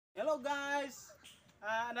Hello guys!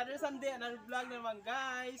 Another Sunday, another vlog naman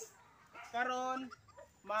guys. Karon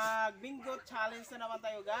mag-bingo challenge na naman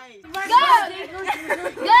tayo guys. Go!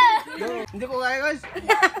 Go! Hindi ko kaya guys.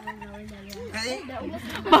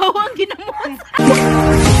 Bawang ginamot.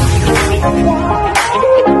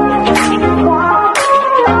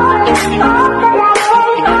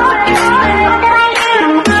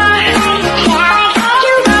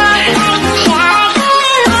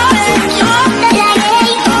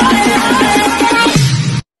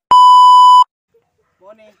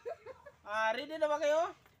 Ready na ba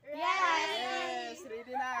kayo? Yes!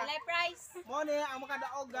 Ready na. Alay price. Mone ang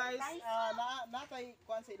makadaog guys. Natay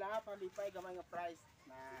kuan sa ilaha palipay gamay nga price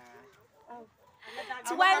na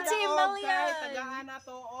 20 million. Tagaan na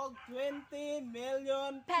to og 20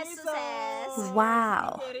 million pesos.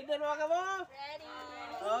 Wow. Okay, ready na ba kayo? Ready.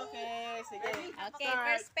 Okay, sige. Okay, Start.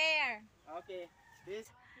 first pair. Okay.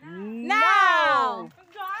 This Now.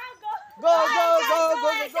 Go go go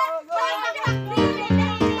go go go.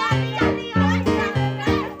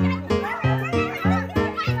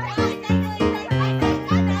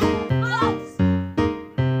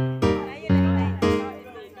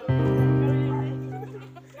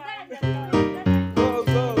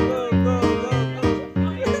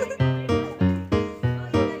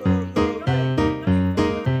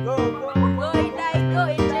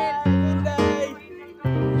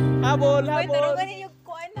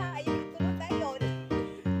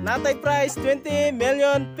 Natay price 20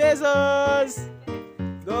 million pesos.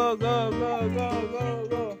 Go go go go go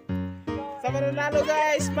go. Sa mananalo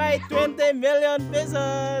guys, may 20 million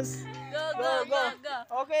pesos. Go go go go.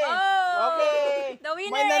 Okay. Oh, Okay. the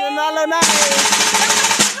winner May nananalo na.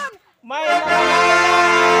 May nananalo na.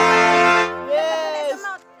 Yes.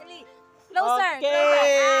 Closer. Okay.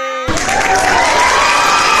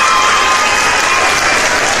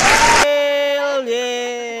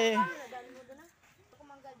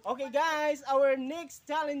 Okay guys, our next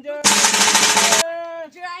challenger.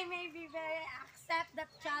 I may be very accept the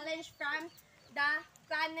challenge from the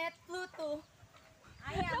planet Pluto.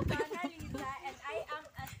 I am Donna Lisa and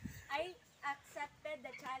I accepted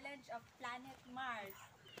the challenge of planet Mars.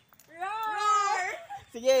 Roar!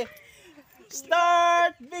 Sige.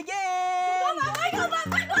 Start, begin.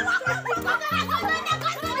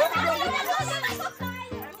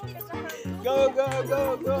 Go go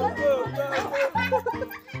go go go go.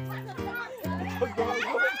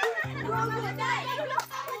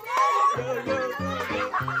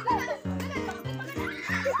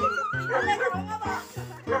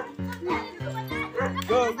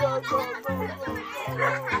 Go go go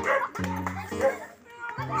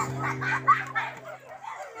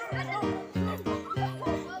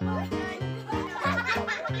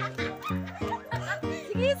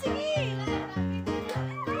Sige, sige!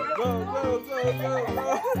 go go go go.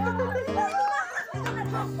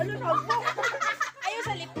 Ayaw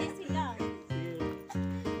sa lipis sila.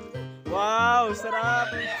 Wow,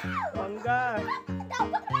 sarap. Bangga.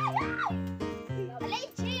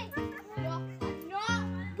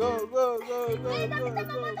 Go go go go go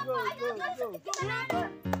go go go.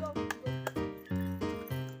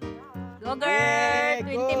 Go girl. Yeah,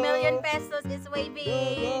 20 go. million pesos is Go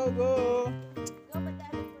waving. go.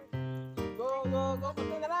 Go go go.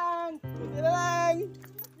 Kunti na lang. Kunti na lang.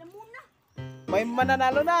 May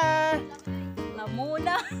mananalo na.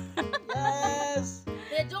 Lamuna. Yes.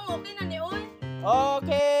 Jong, okay na ni Oy.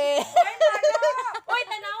 Okay. Oy,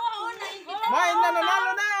 tanawa ako na. May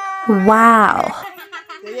nananalo na. Wow.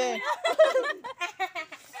 Sige.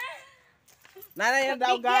 Nanay na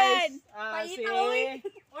daw guys. Si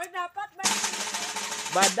Or dapat ba?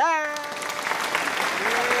 Badang.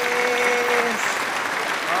 Yes.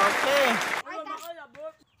 Okay.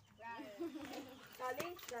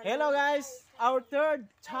 Hello guys. Our third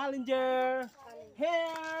challenger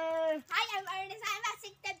here. Hi, I'm Ernest. I'm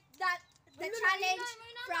accepted the challenge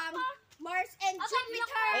from Mars and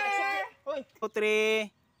Jupiter. Hoy. 2,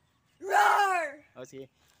 3. Roar! Oh, sige.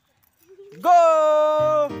 Go!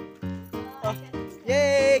 Oh,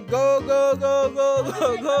 yay! Go, go, go, go,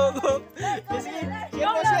 go, go, go! Sige, share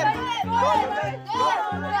mo, share.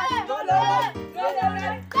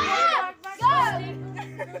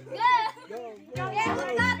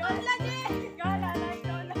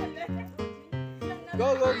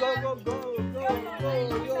 Go, go,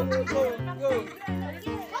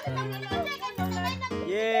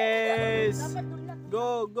 yes!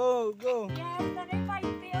 Go, go, go!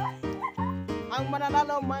 Ang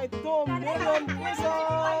mananalo may 2 million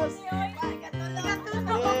pesos!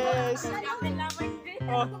 Yes!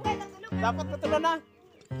 Oh, dapat matulo na.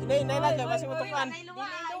 Inay na kay masih utukan.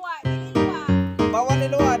 Bawal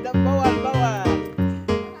iluwa, bawal.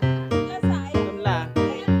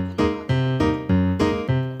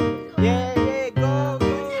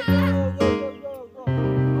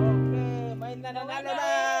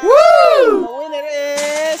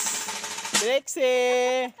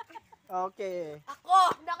 Okay.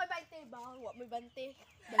 Ako! Hindi ako bante. Bawa may bante.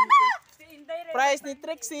 Si Inday rin. Prize ni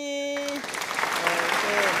Trixie.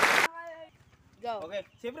 Okay. Go. Okay.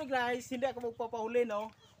 Siyempre guys, hindi ako magpapahuli,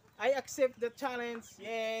 no? I accept the challenge.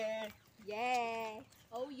 Yeah. Yeah.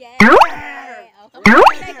 Oh yeah. Okay.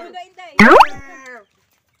 Inday.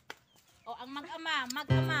 O, ang mag-ama.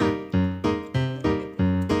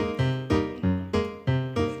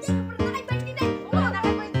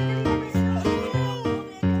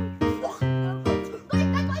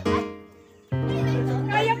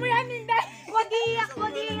 Kaya mo yan, Inday. Wag iyak.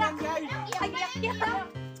 Ayan, guys. Iyak.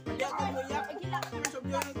 Hindi ako umiyak.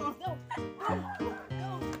 Sabihan ko. Go.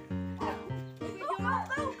 Hindi ko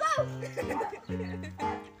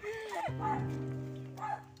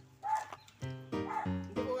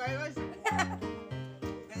kaya, guys.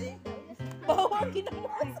 Okay. Bawa ang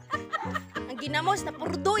ginamos. Ang ginamos na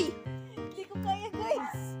purdoy. Hindi ko kaya,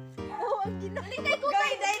 guys. Bawa ang ginamos. Inday ko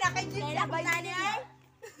tayo. Inday, nakajit sa bay.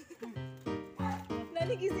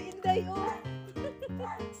 Naligi si Inday, oh.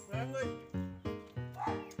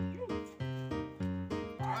 Ayan, guys.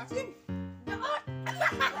 Asin.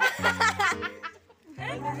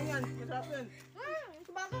 Ayan. Masarap yan.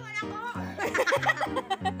 Kumaga man ako.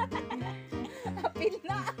 Apil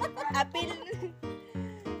na. Apil.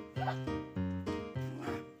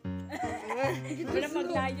 Wala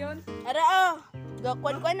maglayon. Ara, oh.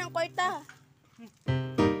 Gakwan-kwan ng kwarta.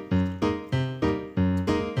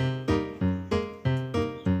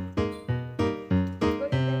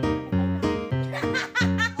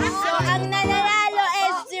 So, ang nananalo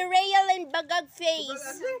is si Rael and Bagag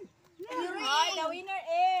Face. Ay, the winner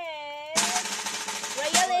is...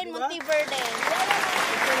 Rael and Monteverde.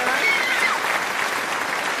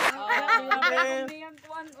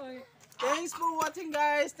 Thanks for watching,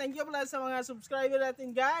 guys. Thank you pala sa mga subscriber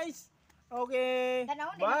natin, guys. Okay.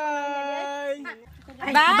 Bye.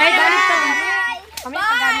 Bye! Bye!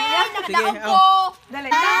 Bye! Sige, Nakadaog ko. Dali.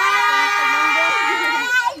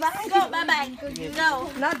 Go, bye-bye.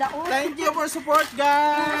 Go. Thank you for support,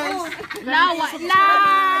 guys. Lawa!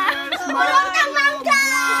 Smile.